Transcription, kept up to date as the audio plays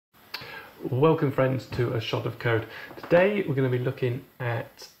Welcome friends to A Shot of Code. Today we're going to be looking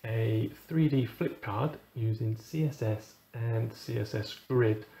at a 3D flip card using CSS and CSS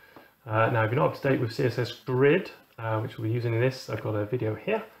Grid. Now if you're not up to date with CSS Grid, which we'll be using in this, I've got a video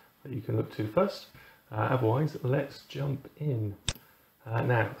here that you can look to first. Otherwise, let's jump in.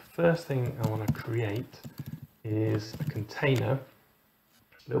 Now, first thing I want to create is a container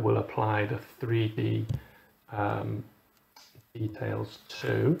that will apply the 3D details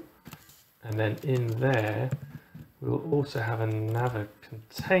to. And then in there, we'll also have another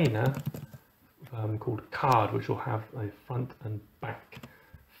container called card, which will have a front and back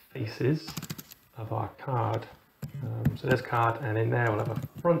faces of our card. So there's card, and in there we'll have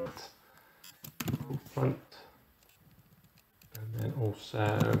a front, and then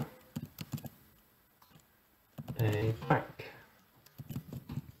also a back.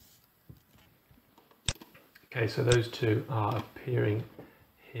 Okay, so those two are appearing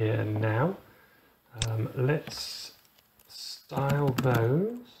here now. Let's style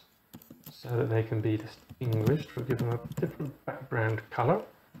those so that they can be distinguished. We'll give them a different background color.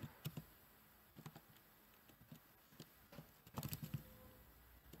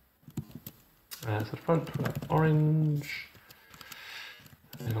 So the front will have orange,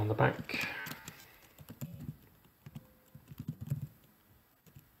 and on the back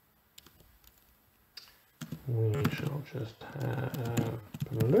we shall just have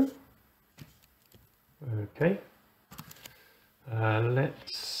blue. Okay,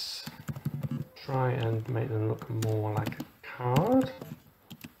 let's try and make them look more like a card.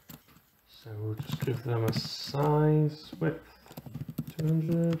 So we'll just give them a size width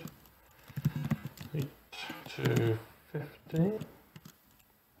 200, height 250,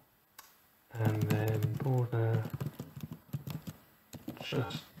 and then border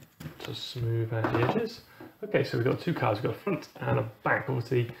just to smooth out the edges. Okay, so we've got two cards, we've got a front and a back.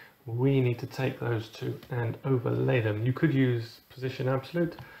 Obviously, we need to take those two and overlay them. You could use Position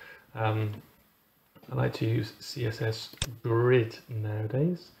Absolute. I like to use CSS Grid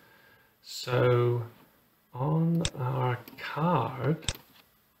nowadays. So on our card,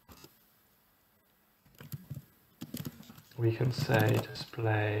 we can say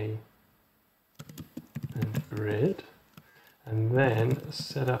display and grid, and then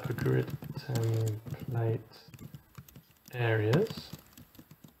set up a grid template areas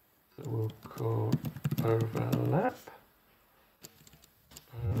that we'll call overlap,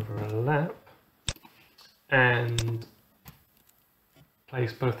 and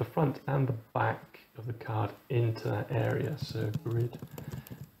place both the front and the back of the card into that area. So grid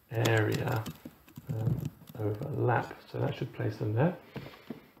area overlap. So that should place them there.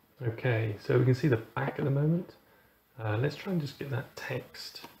 Okay, so we can see the back at the moment. Let's try and just get that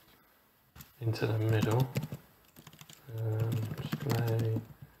text into the middle. Display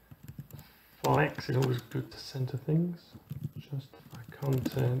flex is always good to center things. Justify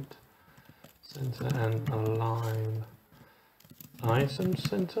content, center and align item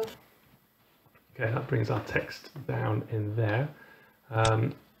center. Okay, that brings our text down in there.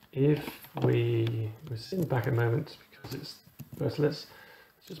 If we're sitting back a moment because it's first, let's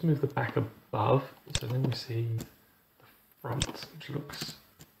just move the back above, so then we see the front, which looks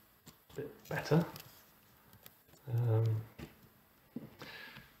a bit better.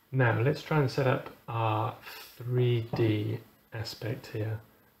 Now let's try and set up our 3D aspect here.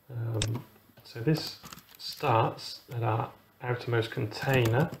 So this starts at our outermost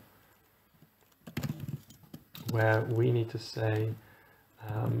container, where we need to say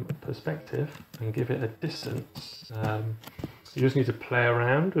perspective and give it a distance. You just need to play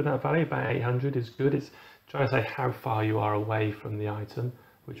around with that value. About 800 is good. It's trying to say how far you are away from the item,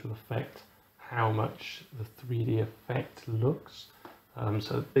 which will affect how much the 3D effect looks.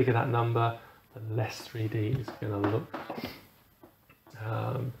 So the bigger that number, the less 3D it's going to look.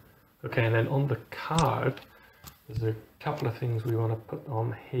 Okay, and then on the card, there's a couple of things we want to put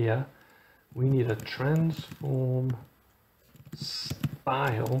on here. We need a transform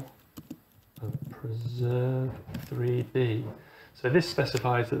style of preserve 3D. So this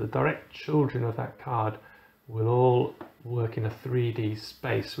specifies that the direct children of that card will all work in a 3D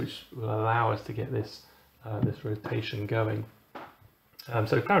space, which will allow us to get this this rotation going.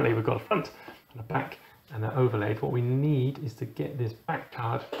 So currently we've got a front and a back and an overlaid. What we need is to get this back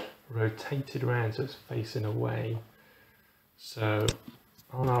card rotated around so it's facing away. So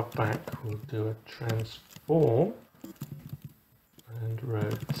on our back we'll do a transform and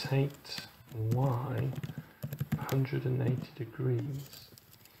rotate Y 180 degrees.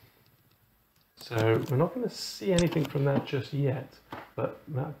 So we're not going to see anything from that just yet, but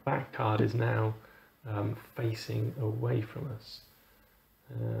that back card is now facing away from us.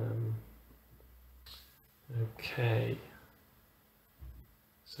 Okay,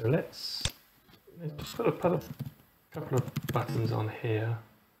 so let's put a couple of buttons on here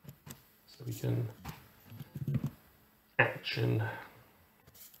so we can action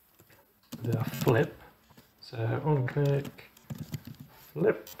the flip. So on click,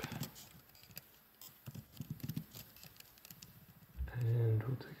 flip, and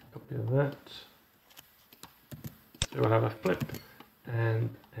we'll take a copy of that. So we'll have a flip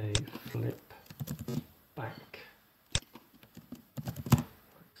and a flip back, like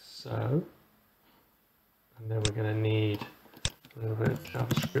so. And then we're going to need a little bit of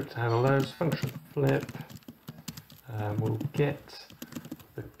JavaScript to handle those. Function flip. We'll get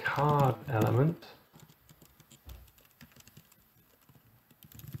the card element.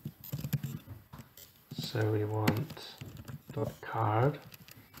 So we want .card,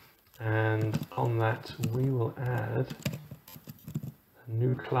 and on that we will add a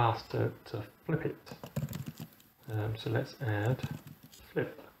new class to flip it. So let's add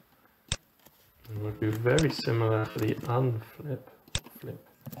flip. And we'll do very similar for the unflip, flip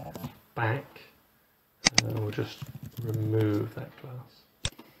back. We'll just remove that class.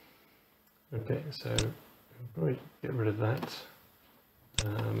 Okay, so we'll probably get rid of that.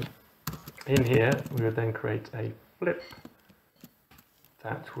 In here, we would then create a flip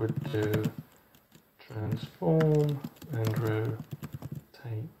that would do transform and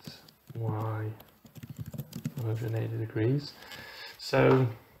rotate Y 180 degrees. So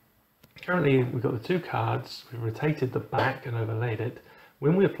currently we've got the two cards, we've rotated the back and overlaid it.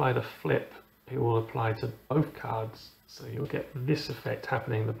 When we apply the flip, it will apply to both cards. So you'll get this effect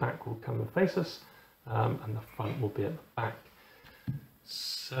happening. The back will come and face us, and the front will be at the back.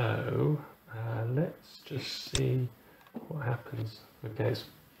 So let's just see what happens. Okay, it's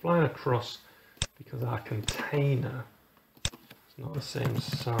flying across because our container is not the same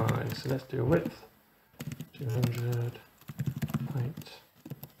size. So let's do a width, 200, height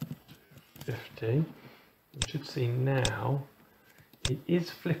 250. You should see now it is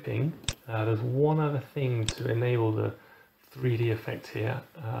flipping. There's one other thing to enable the 3D effect here.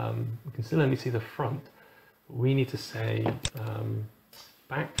 We can still only see the front. We need to say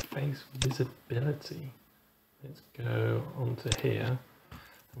back face visibility. Let's go onto here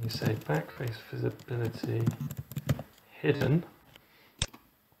and we say back face visibility hidden,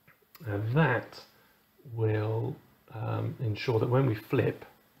 and that will ensure that when we flip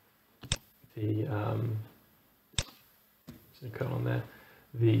the colon there,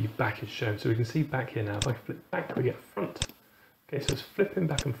 the back is shown. So we can see back here now. If I flip back, we get front. Okay, so it's flipping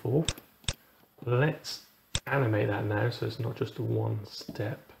back and forth. Let's animate that now so it's not just a one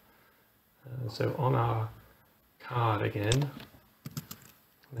step. So on our card again,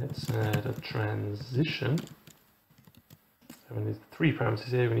 let's add a transition. So we need 3 parameters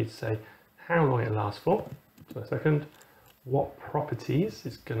here. We need to say how long it lasts for, so a second, what properties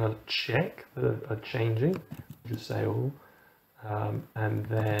it's going to check that are changing, just say all, and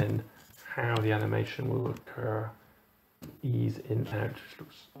then how the animation will occur, ease in out, which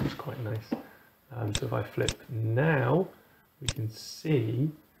looks quite nice. So if I flip now, we can see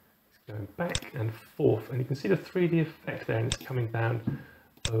it's going back and forth, and you can see the 3D effect there, and it's coming down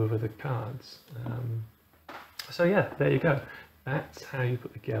over the cards. So yeah, there you go. That's how you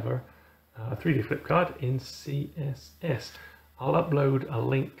put together a 3D flip card in CSS. I'll upload a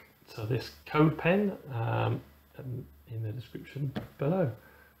link to this CodePen in the description below.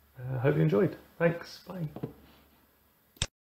 Hope you enjoyed. Thanks. Bye.